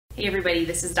Hey everybody,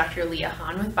 this is Dr. Leah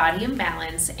Hahn with Body and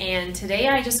Balance, and today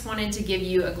I just wanted to give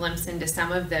you a glimpse into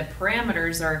some of the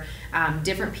parameters or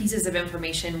different pieces of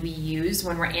information we use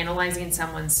when we're analyzing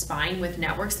someone's spine with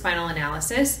network spinal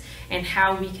analysis and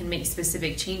how we can make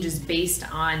specific changes based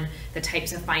on the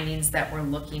types of findings that we're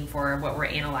looking for, what we're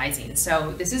analyzing.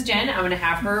 So this is Jen. I'm going to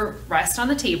have her rest on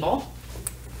the table.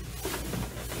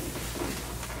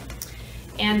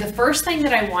 And the first thing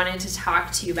that I wanted to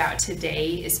talk to you about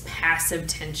today is passive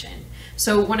tension.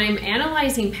 So when I'm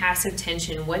analyzing passive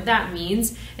tension, what that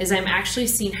means is I'm actually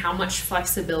seeing how much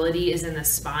flexibility is in the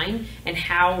spine and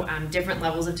how different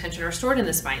levels of tension are stored in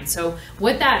the spine. So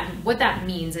what that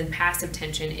means in passive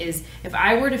tension is if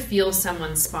I were to feel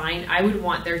someone's spine, I would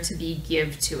want there to be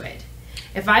give to it.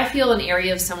 If I feel an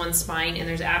area of someone's spine and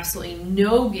there's absolutely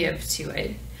no give to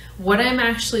it, what I'm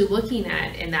actually looking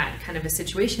at in that kind of a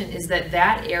situation is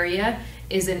that area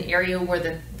is an area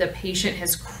where the patient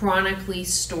has chronically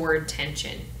stored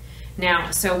tension.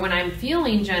 Now, so when I'm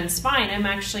feeling Jen's spine, I'm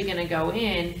actually going to go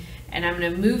in and I'm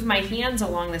going to move my hands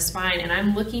along the spine and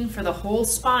I'm looking for the whole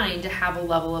spine to have a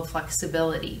level of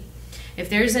flexibility.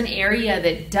 If there's an area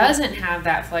that doesn't have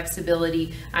that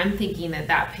flexibility, I'm thinking that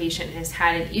that patient has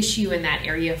had an issue in that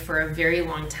area for a very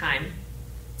long time.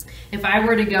 If I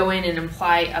were to go in and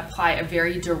apply a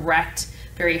very direct,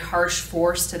 very harsh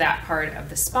force to that part of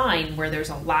the spine where there's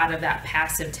a lot of that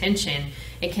passive tension,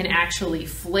 it can actually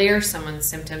flare someone's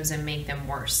symptoms and make them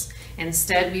worse.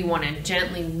 Instead, we want to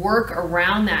gently work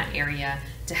around that area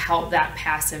to help that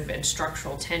passive and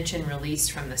structural tension release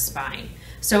from the spine.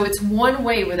 So it's one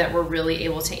way that we're really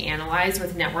able to analyze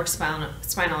with network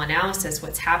spinal analysis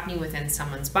what's happening within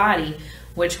someone's body,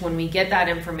 which when we get that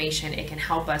information, it can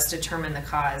help us determine the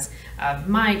cause of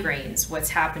migraines,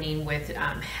 what's happening with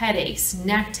headaches,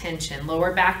 neck tension,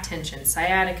 lower back tension,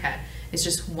 sciatica. It's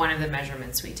just one of the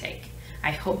measurements we take.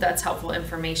 I hope that's helpful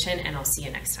information, and I'll see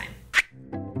you next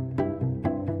time.